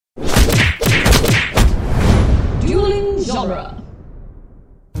genre.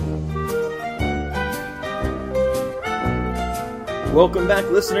 Welcome back,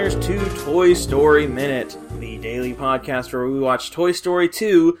 listeners, to Toy Story Minute, the daily podcast where we watch Toy Story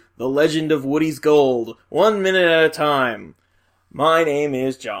 2, The Legend of Woody's Gold, 1 minute at a time. My name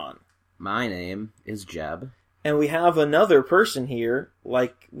is John. My name is Jeb. And we have another person here,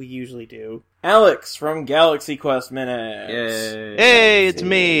 like we usually do. Alex from Galaxy Quest Minute. Yay. Hey, it's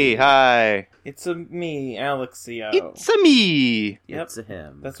me. Hi. It's me, Alexio. It's a me. Yep, It's a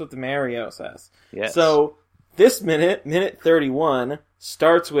him. that's what the Mario says. Yes. So, this minute, minute 31,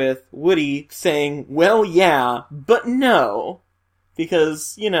 starts with Woody saying, well, yeah, but no.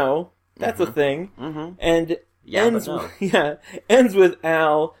 Because, you know, that's a thing. Mm-hmm. And Yeah, ends, but no. ends with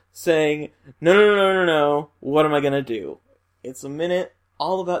Al saying, no, what am I gonna do? It's a minute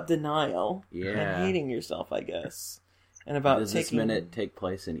all about denial Yeah. and hating yourself, I guess. And about Does this minute take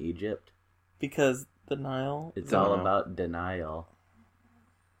place in Egypt? Because denial... It's all about denial.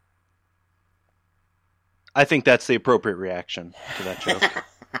 I think that's the appropriate reaction to that joke.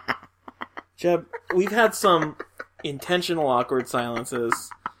 Jeb, we've had some intentional awkward silences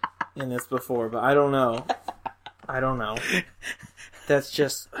in this before, but I don't know. That's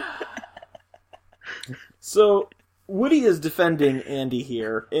just... So, Woody is defending Andy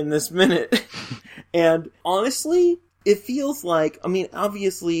here in this minute. And honestly, it feels like... I mean,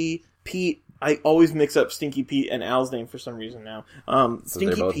 obviously, Pete... I always mix up Stinky Pete and Al's name for some reason now.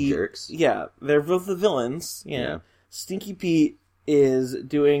 Stinky they're both Pete... jerks? Yeah, they're both the villains. Yeah. Stinky Pete is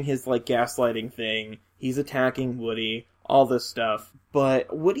doing his, like, gaslighting thing. He's attacking Woody. All this stuff.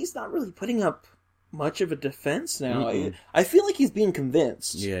 But Woody's not really putting up much of a defense now. Mm-mm. I feel like he's being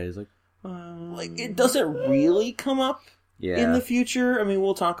convinced. Yeah, he's like... Like, it doesn't really come up Yeah. in the future. I mean,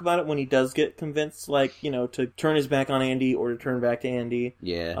 we'll talk about it when he does get convinced, like, you know, to turn his back on Andy or to turn back to Andy.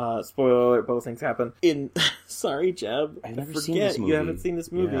 Yeah. Spoiler alert, both things happen. Sorry, Jeb. I've never Forget seen this movie. you haven't seen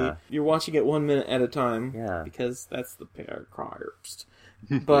this movie. Yeah. You're watching it 1 minute at a time. Yeah. Because that's the cards.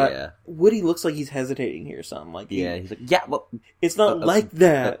 But Yeah. Woody looks like he's hesitating here some. Like, Yeah, he's like, yeah, well... it's not like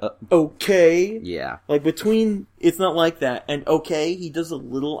that. Okay? Yeah. Like, between it's not like that and okay, he does a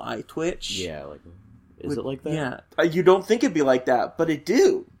little eye twitch. Yeah, like... Is it like that? Yeah. You don't think it'd be like that, but it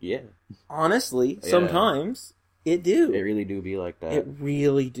do. Yeah. Honestly, Yeah. sometimes it do. It really do be like that. It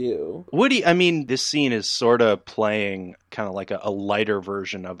really do. Woody, I mean, this scene is sort of playing kind of like a lighter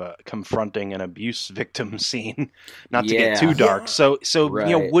version of a confronting an abuse victim scene. Not to get Yeah. too dark. Yeah. So Right.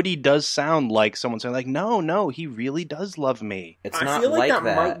 you know, Woody does sound like someone saying like, no, he really does love me. It's I not feel like that.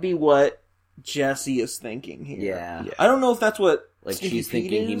 that might be what Jesse is thinking here. Yeah. I don't know if that's what Like, Stinky she's Pete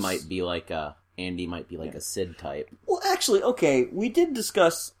thinking he is. might be like a... Andy might be like a Sid type. Well, actually, okay, we did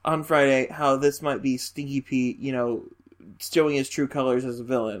discuss on Friday how this might be Stinky Pete, you know, showing his true colors as a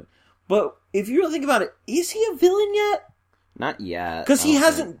villain. But if you really think about it, is he a villain yet? Not yet. Because I he don't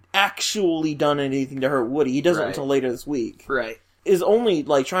hasn't actually done anything to hurt Woody. He doesn't Right. until later this week. think. Right. Is only,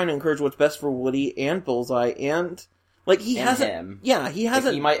 like, trying to encourage what's best for Woody and Bullseye and... Like, he And hasn't... him. Yeah, he Like,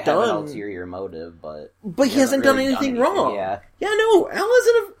 hasn't he might have done... an ulterior motive, but... But he hasn't done really anything wrong. Yeah. Yeah, no, Al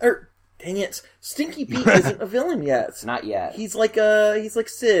isn't a... Dang it. Stinky Pete isn't a villain yet. Not yet. He's like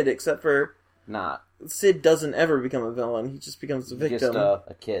Sid, except for Not. Sid doesn't ever become a villain. He just becomes a victim. Just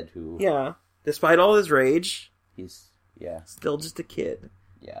a kid who... Yeah. Despite all his rage, He's... Yeah. still just a kid.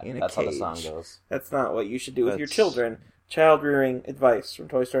 Yeah. In a That's how the cage. song goes. That's not what you should do with your That's- children. Child rearing advice from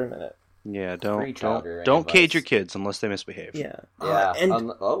Toy Story Minute. Yeah, Free child rearing don't cage advice. your kids unless they misbehave. Yeah. Yeah. And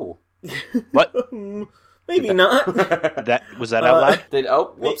Oh. What? maybe not. Was that out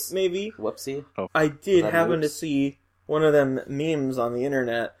loud? Whoops. Maybe. Whoopsie. I did that happen to oops? see one of them memes on the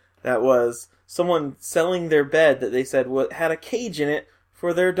internet that was someone selling their bed that they said had a cage in it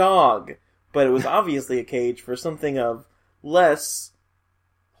for their dog. But it was obviously a cage for something of less,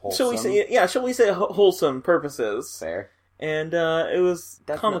 Wholesome. shall we say wholesome purposes. Fair. And it was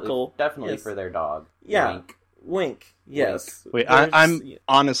Definitely, comical. Definitely Yes. for their dog. Yeah. Wink. Wink. Yes. Wait, There's- I'm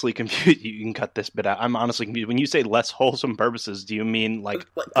honestly confused. You can cut this bit out. I'm honestly confused. When you say less wholesome purposes, do you mean like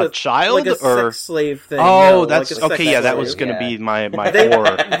a child like a or? sex slave thing? Oh, No, that's like a sex okay. Yeah, that slave. was going to Yeah. be my They,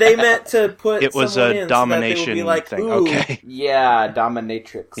 horror. they meant to put It was someone a in so that they would domination be like, thing. Ooh, Okay, Yeah,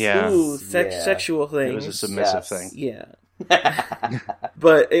 dominatrix. Yeah. ooh, Yeah. sexual things. it was a submissive Yes. thing. Yeah.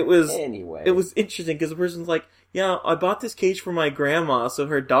 But it was Anyway. it was interesting because the person's like, yeah, I bought this cage for my grandma so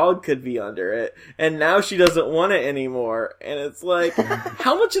her dog could be under it, and now she doesn't want it anymore. And it's like,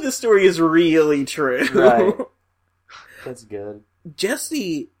 how much of the story is really true? Right. That's good.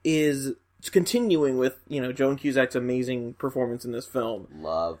 Jesse is continuing with, Joan Cusack's amazing performance in this film.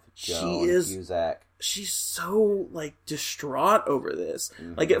 Love She Joan is- Cusack. she's so, like, distraught over this.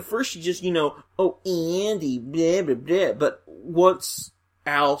 Mm-hmm. Like, at first she just, oh, Andy, blah, blah, blah. But once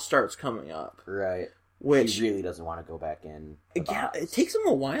Al starts coming up... Right. Which... He really doesn't want to go back in the box. It takes him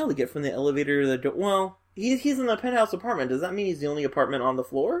a while to get from the elevator to the door. Well, he's in the penthouse apartment. Does that mean he's the only apartment on the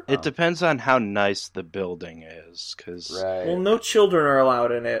floor? It depends on how nice the building is, because... Right. Well, no children are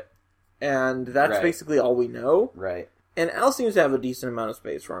allowed in it. And that's basically all we know. Right. And Al seems to have a decent amount of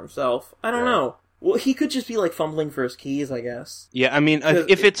space for himself. I don't know. Well, he could just be, like, fumbling for his keys, I guess. Yeah, I mean,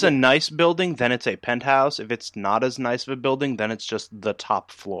 if it's a nice building, then it's a penthouse. If it's not as nice of a building, then it's just the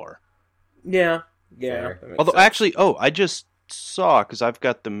top floor. Yeah. Yeah. Although, actually, I just saw, because I've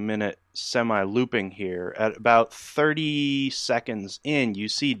got the minute semi-looping here, at about 30 seconds in, you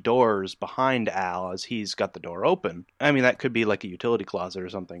see doors behind Al as he's got the door open. I mean, that could be like a utility closet or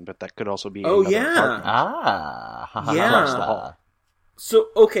something, but that could also be Oh, another yeah. apartment. Yeah. Across the hall. So,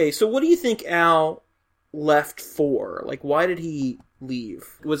 okay, so what do you think Al left for? Like, why did he leave?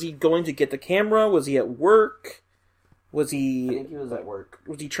 Was he going to get the camera? Was he at work? I think he was at work.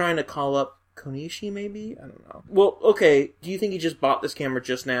 Was he trying to call up Konishi, maybe? I don't know. Well, okay, do you think he just bought this camera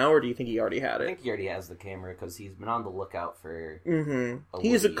just now, or do you think he already had I it? think he already has the camera because he's been on the lookout for... Mm-hmm.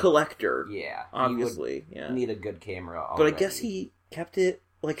 He is a collector. Yeah. Obviously, he would yeah. need a good camera already. But I guess he kept it,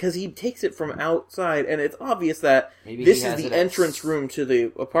 like, because he takes it from outside, and it's obvious that Maybe this he is has the it at entrance room to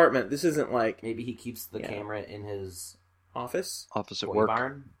the apartment. This isn't, like... Maybe he keeps the camera in his... Office at toy work.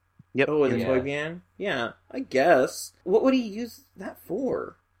 barn? Yep. Oh, in the Yeah. toy van? Yeah, I guess. What would he use that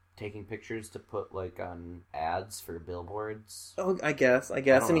for? Taking pictures to put, like, on ads for billboards. Oh, I guess. don't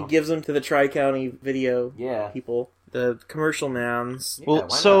And he know. gives them to the Tri-County video Yeah. people. The commercial mans. Yeah, Well,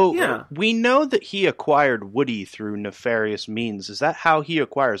 why so not? Yeah. we know that he acquired Woody through nefarious means. Is that how he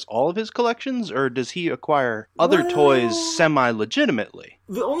acquires all of his collections, or does he acquire other Well- toys semi-legitimately?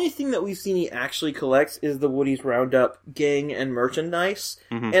 The only thing that we've seen he actually collects is the Woody's Roundup gang and merchandise.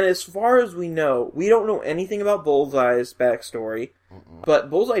 Mhm. And as far as we know, we don't know anything about Bullseye's backstory. But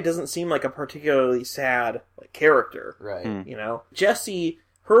Bullseye doesn't seem like a particularly sad character. Right. Mm. Jessie,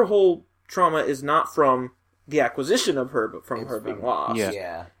 her whole trauma is not from the acquisition of her, but from It's her from- being lost.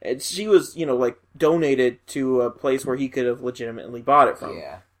 Yeah. And she was, donated to a place where he could have legitimately bought it from.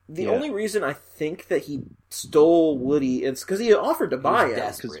 Yeah. The Yeah. only reason I think that he stole Woody is because he offered to buy He was him.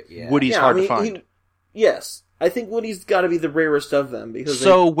 desperate, yeah. Woody's hard to find. Yes. I think Woody's got to be the rarest of them. Because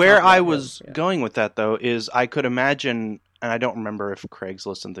So they where talk about I him. was Yeah. going with that, though, is I could imagine, and I don't remember if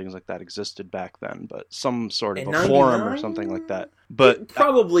Craigslist and things like that existed back then, but some sort of In a forum or 99? something like that. But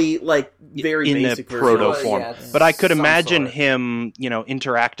Probably, very in a basic version. proto Oh, form. yeah, it's But I could some imagine sort. him,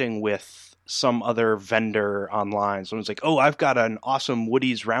 interacting with some other vendor online. Someone's like, "Oh, I've got an awesome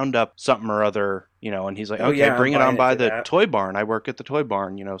Woody's Roundup something or other," and he's like, Oh, "Okay, yeah, bring I'm it buying on by it for the that." toy barn. I work at the toy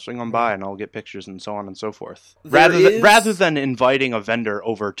barn. Swing on by and I'll get pictures and so on and so forth." There is- Rather than inviting a vendor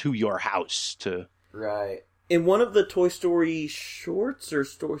over to your house to. Right. In one of the Toy Story shorts or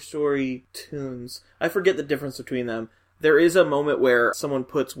Toy Story tunes, I forget the difference between them, there is a moment where someone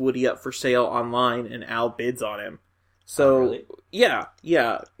puts Woody up for sale online and Al bids on him. So, Oh, really? yeah.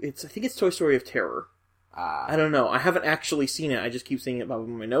 I think it's Toy Story of Terror. Ah. I don't know. I haven't actually seen it. I just keep seeing it by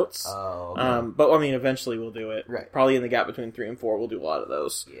my notes. Oh, okay. But eventually we'll do it. Right. Probably in the gap between 3 and 4, we'll do a lot of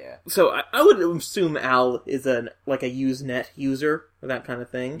those. Yeah. So I would assume Al is a Usenet user or that kind of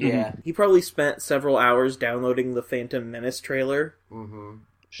thing. Yeah. He probably spent several hours downloading the Phantom Menace trailer. Mm-hmm.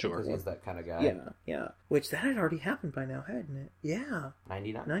 Sure. Because he's that kind of guy. Yeah. Which that had already happened by now, hadn't it? Yeah.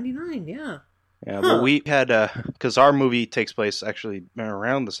 99. 99, yeah. Yeah, well, we had, because our movie takes place actually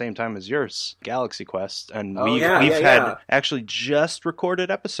around the same time as yours, Galaxy Quest, and Oh, we've yeah, had actually just recorded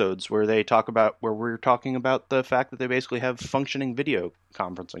episodes where we're talking about the fact that they basically have functioning video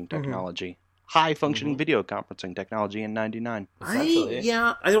conferencing technology. High functioning video conferencing technology in 99. Essentially.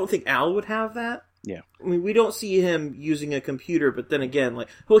 I don't think Al would have that. Yeah. I mean, we don't see him using a computer, but then again,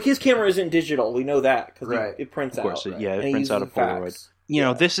 his camera isn't digital. We know that, because Right. it prints Of course, out. yeah, And it he prints out a uses Polaroid. fax.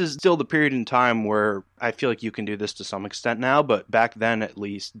 This is still the period in time where I feel like you can do this to some extent now, but back then at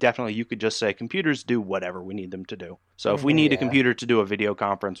least, definitely you could just say computers do whatever we need them to do. So if we need a Yeah. computer to do a video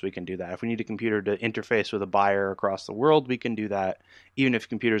conference, we can do that. If we need a computer to interface with a buyer across the world, we can do that, even if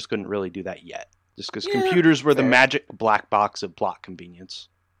computers couldn't really do that yet. Just because computers were the fair. magic black box of plot convenience.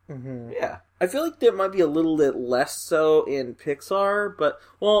 Mm-hmm. Yeah. I feel like there might be a little bit less so in Pixar, but,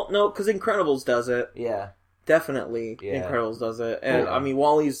 no, because Incredibles does it. Yeah. Definitely, Yeah. Incredibles does it. And, Yeah.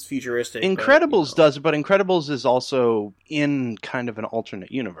 Wall-E's futuristic. Incredibles does it, but Incredibles is also in kind of an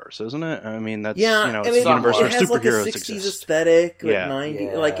alternate universe, isn't it? I mean, that's, Yeah, it's the universe it where has like a superheroes 60s exist. aesthetic, Yeah. 90s.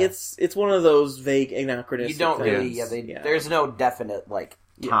 Yeah. It's one of those vague anachronistic You don't really, things. there's no definite,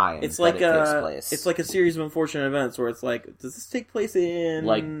 time It's that like it takes place. it's like a series of unfortunate events where it's like, does this take place in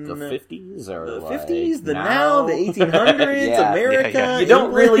like the 50s or the like 50s, the now, the 1800s, Yeah. America? Yeah. You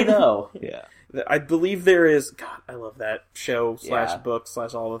don't really England? know. Yeah. I believe there is. God, I love that show Yeah. / book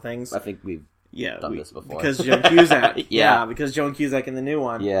 / all the things. I think we've done this before. Because Joan Cusack. Yeah. Because Joan Cusack in the new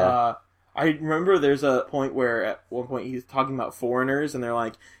one. Yeah. I remember there's a point where at one point he's talking about foreigners, and they're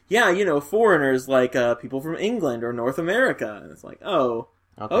like, yeah, you know, foreigners like people from England or North America. And it's like, oh,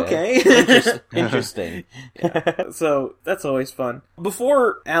 okay. Interesting. So that's always fun.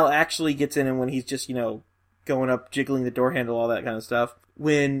 Before Al actually gets in and when he's just, you know, going up, jiggling the door handle, all that kind of stuff,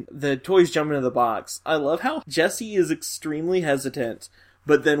 when the toys jump into the box, I love how Jessie is extremely hesitant.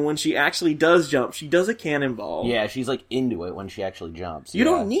 But then when she actually does jump, she does a cannonball. Yeah, she's like into it when she actually jumps. You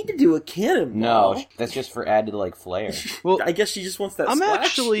yeah. don't need to do a cannonball. No, that's just for added like flair. Well, I guess she just wants that I'm splash.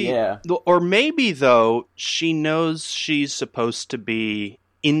 actually, Yeah. or maybe though she knows she's supposed to be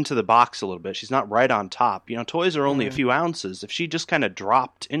into the box a little bit. She's not right on top. You know, toys are only a few ounces. If she just kind of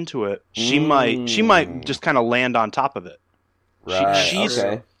dropped into it, she might just kind of land on top of it. Right.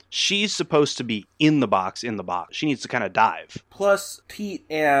 Okay. She's supposed to be in the box. She needs to kind of dive. Plus, Pete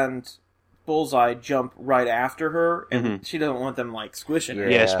and Bullseye jump right after her, and she doesn't want them, like, squishing her.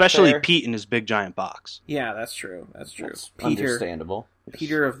 Yeah, especially Fair. Pete in his big giant box. Yeah, that's true. That's true. That's Peter understandable.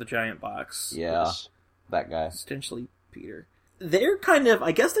 Peter of the giant box. Yeah, Yes. that guy. Essentially Peter. They're kind of,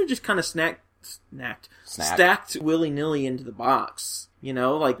 I guess they're just kind of stacked willy-nilly into the box. You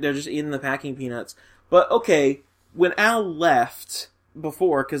know, like they're just in the packing peanuts. But okay, when Al left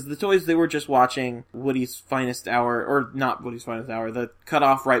before, because the toys, they were just watching Woody's Finest Hour, or not Woody's Finest Hour, the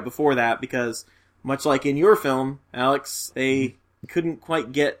cutoff right before that, because much like in your film, Alex, they couldn't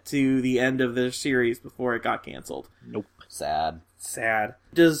quite get to the end of their series before it got canceled. Nope. Sad.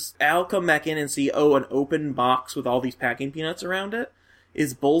 Does Al come back in and see, an open box with all these packing peanuts around it?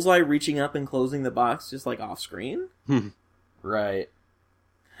 Is Bullseye reaching up and closing the box just like off screen? Right.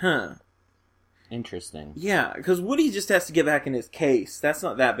 Huh. Interesting. Yeah, because Woody just has to get back in his case. That's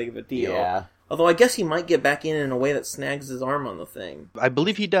not that big of a deal. Yeah. Although I guess he might get back in a way that snags his arm on the thing. I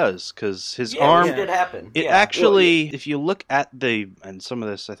believe he does, because his Yeah, arm... it did happen. It Yeah. actually, if you look at and some of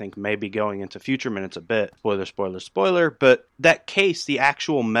this I think may be going into future minutes a bit, spoiler, but that case, the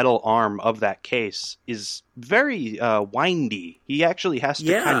actual metal arm of that case is very windy. He actually has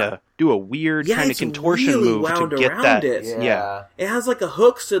to kind of do a weird kind of contortion really move wound to get around that. it. Yeah. It has like a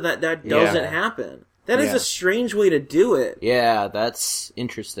hook so that doesn't happen. That is Yeah. a strange way to do it. Yeah, that's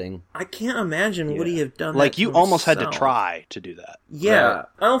interesting. I can't imagine Woody have done that Like, to you almost had to himself. try to do that. Yeah. Right.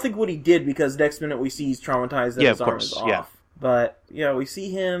 I don't think Woody did, because next minute we see he's traumatized that Yeah, his of arm course, is off. yeah. But, yeah, we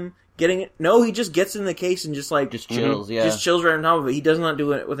see him getting it. No, he just gets in the case and just Chills, yeah. just chills right on top of it. He does not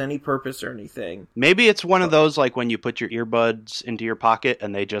do it with any purpose or anything. Maybe it's one of those, like, when you put your earbuds into your pocket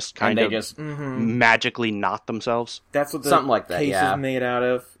and they just kind of magically knot themselves. That's what the Something like that, case yeah. is made out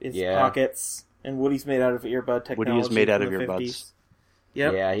of, is pockets. And Woody's made out of earbud technology. Woody is made out from of the earbuds. 50s.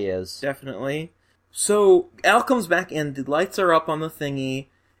 Yep. Yeah, he is. Definitely. So, Al comes back in, the lights are up on the thingy,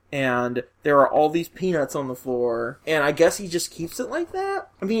 and there are all these peanuts on the floor, and I guess he just keeps it like that?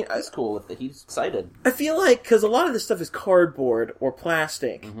 I mean, He's cool with it. He's excited. I feel like, because a lot of this stuff is cardboard or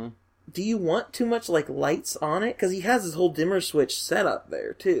plastic, do you want too much, like, lights on it? Because he has his whole dimmer switch set up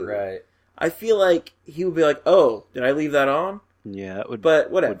there, too. Right. I feel like he would be like, oh, did I leave that on? Yeah, it would, But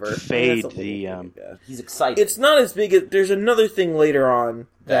whatever. would I fade mean, that's a the... little bit, I guess. He's excited. It's not as big as... There's another thing later on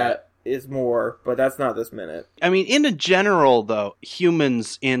that is more, but that's not this minute. I mean, in a general, though,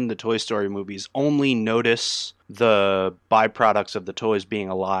 humans in the Toy Story movies only notice the byproducts of the toys being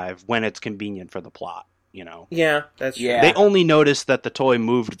alive when it's convenient for the plot, you know? Yeah, that's true. Yeah. They only notice that the toy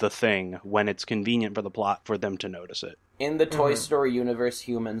moved the thing when it's convenient for the plot for them to notice it. In the Toy Story universe,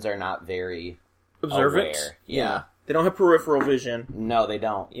 humans are not very Observant? aware. Yeah. They don't have peripheral vision. No, they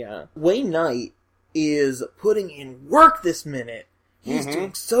don't. Yeah. Wayne Knight is putting in work this minute. He's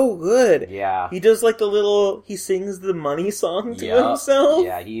doing so good. Yeah. He does like he sings the money song to himself.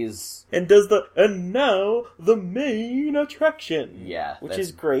 Yeah, he's... And does and now the main attraction. Yeah. Which that's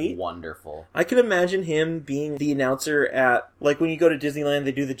is great. Wonderful. I can imagine him being the announcer at, like when you go to Disneyland,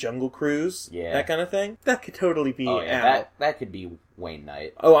 they do the Jungle Cruise. Yeah. That kind of thing. That could totally be Oh, Al. yeah, that could be Wayne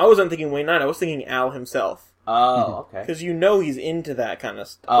Knight. Oh, I wasn't thinking Wayne Knight. I was thinking Al himself. Oh, okay. Because you know he's into that kind of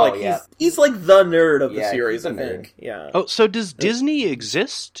stuff. Oh, like, yeah. He's like the nerd of the Yeah, series, he's a I think. nerd. Yeah. Oh, so does Disney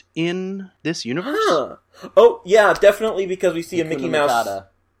exist in this universe? Huh. Oh, yeah, definitely, because we see a Mickey Hakuna Mouse... Matata.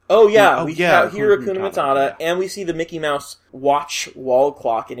 Oh, yeah. Oh, we yeah, hear Hakuna Hakuna Matata, Matata, yeah. and we see the Mickey Mouse watch wall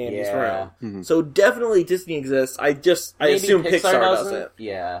clock in Andy's Yeah. room. So definitely Disney exists. I Maybe assume Pixar does doesn't? it.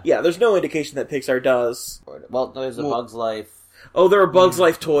 Yeah. Yeah, there's no indication that Pixar does. Well, there's a Bug's Life. Oh, there are Bugs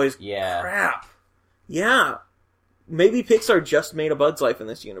Life toys. Yeah. Crap. Yeah. Maybe Pixar just made a Bugs Life in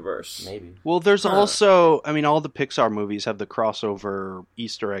this universe. Maybe. Well, there's also, I mean, all the Pixar movies have the crossover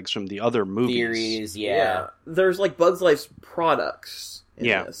Easter eggs from the other movies. Theories, yeah. There's like Bugs Life's products in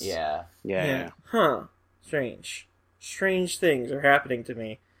Yeah. this. Yeah. Huh. Strange. Strange things are happening to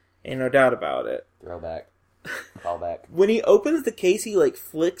me. Ain't no doubt about it. Throwback. Callback. When he opens the case, he like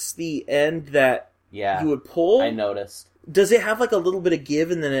flicks the end that Yeah. you would pull. I noticed. Does it have like a little bit of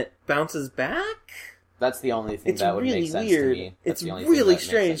give and then it bounces back? That's the only thing It's that would really make sense weird. to me. That's It's the only thing really that makes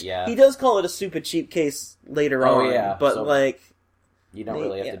strange. sense. Yeah. He does call it a super cheap case later Oh, on, yeah. but So like You don't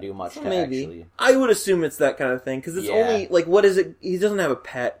really have to do much so to actually... I would assume it's that kind of thing because it's Yeah. only like what is it? He doesn't have a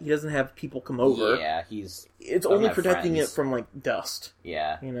pet. He doesn't have people come over. Yeah, It's doesn't only have protecting friends. it from like dust.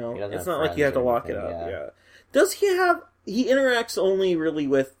 Yeah. You know, He doesn't it's have not like you have friends to or lock it anything, up. yeah. Yeah. Does he have? He interacts only really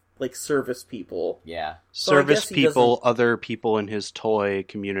with like service people. Yeah. So I Service guess he people, doesn't- other people in his toy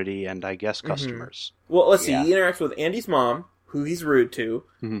community, and I guess customers. Well, let's see. Yeah. He interacts with Andy's mom, who he's rude to,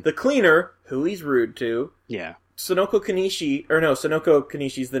 Mhm. the cleaner, who he's rude to, Yeah. Sonoko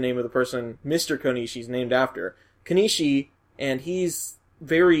Kanishi's the name of the person Mr. Konishi's named after. Kanishi, and he's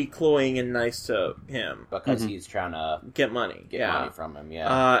very cloying and nice to him. Because he's trying to Get money. get yeah. money from him,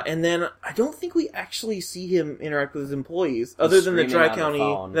 yeah. And then I don't think we actually see him interact with his employees, other than the screaming Tri on the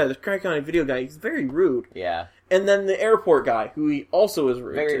phone. the Tri County video guy. He's very rude. Yeah. And then the airport guy, who he also is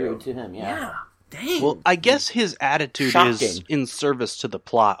rude Very to. rude to him, yeah. Dang. Well, I guess his attitude is Shocking. in service to the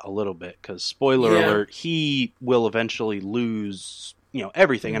plot a little bit, because spoiler Yeah. alert, he will eventually lose,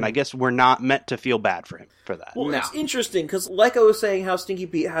 everything, and I guess we're not meant to feel bad for him for that. Well, No. it's interesting, because like I was saying, how Stinky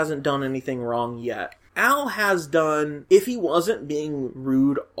Pete hasn't done anything wrong yet. Al has done, if he wasn't being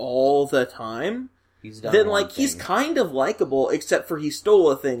rude all the time, He's done then, one like, he's thing. kind of likable, except for he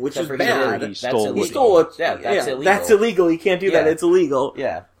stole a thing, which Except is for bad. He That's stole illegal. He stole a... Yeah, that's illegal. That's illegal. You can't do that. Yeah. It's illegal.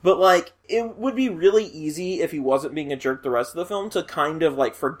 Yeah. But, like, it would be really easy if he wasn't being a jerk the rest of the film to kind of,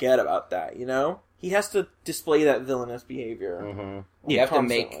 like, forget about that, you know? He has to display that villainous behavior. Mm-hmm. You have to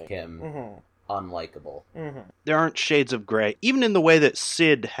Constantly. make him Mm-hmm. unlikable. Mm-hmm. There aren't shades of gray. Even in the way that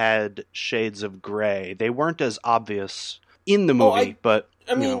Sid had shades of gray, they weren't as obvious in the movie, but...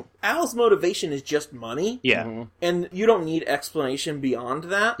 I mean, Al's motivation is just money. Yeah. Mm-hmm. And you don't need explanation beyond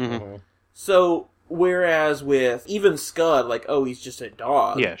that. Mhm. So, whereas with even Scud, like, oh, he's just a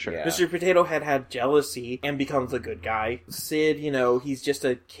dog. Yeah, sure. Yeah. Mr. Potato Head had jealousy and becomes a good guy. Sid, he's just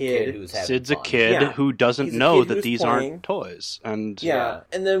a kid. Who's having Sid's a fun. kid Yeah. who doesn't He's a know kid that who's these playing. aren't toys. And Yeah.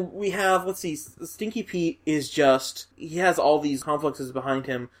 And then we have, let's see, Stinky Pete is just, he has all these complexes behind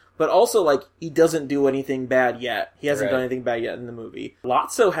him, but also, like, he doesn't do anything bad yet. He hasn't Right. done anything bad yet in the movie.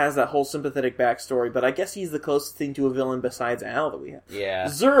 Lotso has that whole sympathetic backstory, but I guess he's the closest thing to a villain besides Al that we have. Yeah.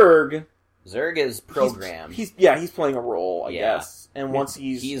 Zurg, Zurg is programmed. He's playing a role, I Yeah. guess. And once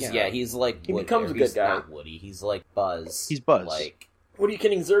he's like He Woody, becomes or a good he's guy. Not Woody. He's like Buzz. He's Buzz. Like What are you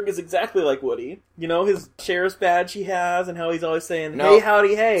kidding? Zurg is exactly like Woody. You know, his sheriff's badge he has, and how he's always saying, No. hey,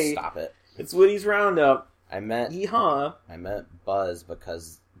 howdy, hey. Stop it. It's Woody's Roundup. I meant Yeehaw. Buzz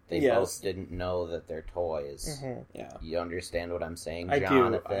because they Yes. both didn't know that they're toys. Yeah. You understand what I'm saying, I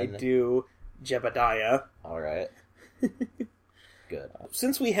Jonathan? do. Jebediah. All right. Good.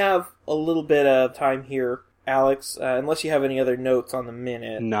 Since we have a little bit of time here, Alex, unless you have any other notes on the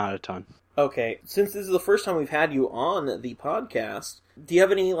minute. not a ton. Okay, since this is the first time we've had you on the podcast, do you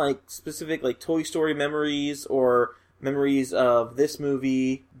have any, like, specific, like, Toy Story memories or memories of this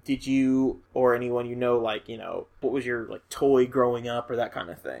movie? Did you, or anyone you know, like, what was your, like, toy growing up or that kind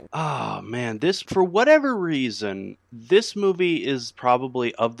of thing? Oh, man. For whatever reason, this movie is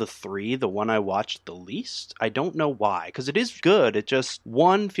probably, of the three, the one I watched the least. I don't know why, because it is good. It just,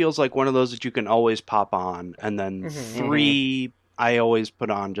 one feels like one of those that you can always pop on, and then three, I always put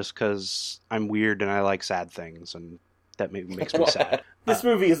on just because I'm weird and I like sad things, and that maybe makes me sad. This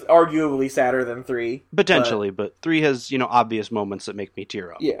movie is arguably sadder than 3. Potentially, but three has, obvious moments that make me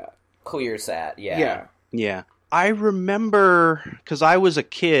tear up. Yeah. Clear sat. Yeah. Yeah. Yeah. I remember, because I was a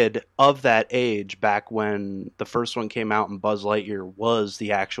kid of that age back when the first one came out and Buzz Lightyear was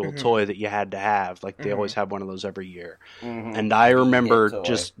the actual toy that you had to have. Like, they always have one of those every year. Mhm. And I remember toy.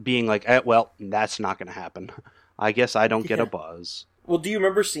 just being like, well, that's not going to happen. I guess I don't get a Buzz. Well, do you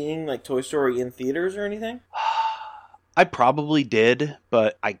remember seeing, like, Toy Story in theaters or anything? I probably did,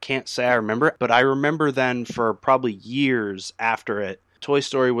 but I can't say I remember it. But I remember then for probably years after it, Toy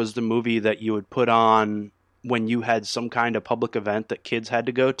Story was the movie that you would put on when you had some kind of public event that kids had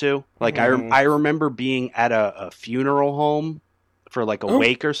to go to. Like, I remember being at a funeral home for, like, a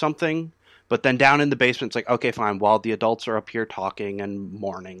wake or something, But then down in the basement, it's like, okay, fine. While the adults are up here talking and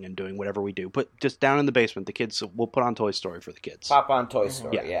mourning and doing whatever we do, but just down in the basement, the kids, we'll put on Toy Story for the kids. Pop on Toy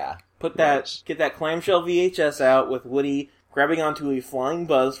Story, Yeah. yeah. Get that clamshell VHS out with Woody grabbing onto a flying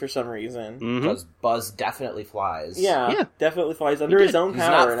Buzz for some reason. Mhm. Because Buzz definitely flies. Yeah, definitely flies under his own He's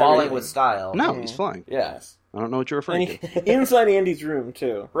power. not and falling everything. with style. No, he's flying. Yes. I don't know what you're referring to. Inside Andy's room,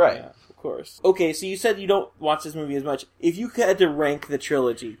 too. Right. Yeah, of course. Okay, so you said you don't watch this movie as much. If you had to rank the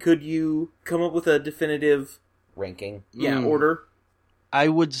trilogy, could you come up with a definitive Ranking. order? I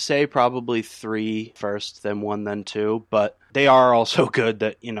would say probably 3 first, then 1, then 2, but they are also good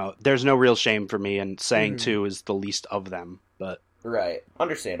that, there's no real shame for me in saying 2 is the least of them, but... Right.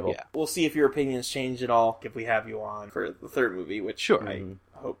 Understandable. Yeah. We'll see if your opinions change at all if we have you on for the third movie, which Sure. I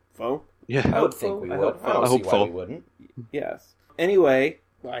hope so. Yeah. I would think we I would. hope I don't so. see why Hopeful. we wouldn't. Yes. Anyway,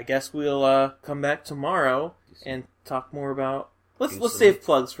 I guess we'll come back tomorrow and talk more about... Let's save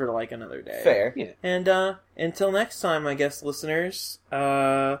plugs for like another day. Fair. Yeah. And until next time, I guess, listeners,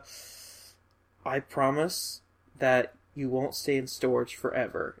 I promise that you won't stay in storage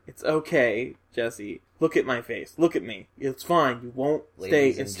forever. It's okay, Jesse. Look at my face. Look at me. It's fine. You won't Ladies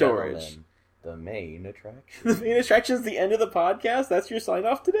stay in and storage. gentlemen, the main attraction. The main attraction is the end of the podcast? That's your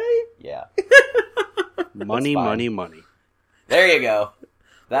sign-off today? Yeah. Money, fine. money, money. There you go.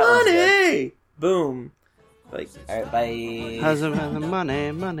 That one's good. Money! Boom. Like, Alright, bye. How's about the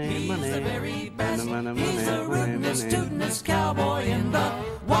money, money, money? He's the very best. Money, money, He's the money, money, rootinest, money. tootinest cowboy in the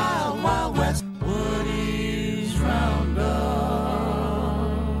wild.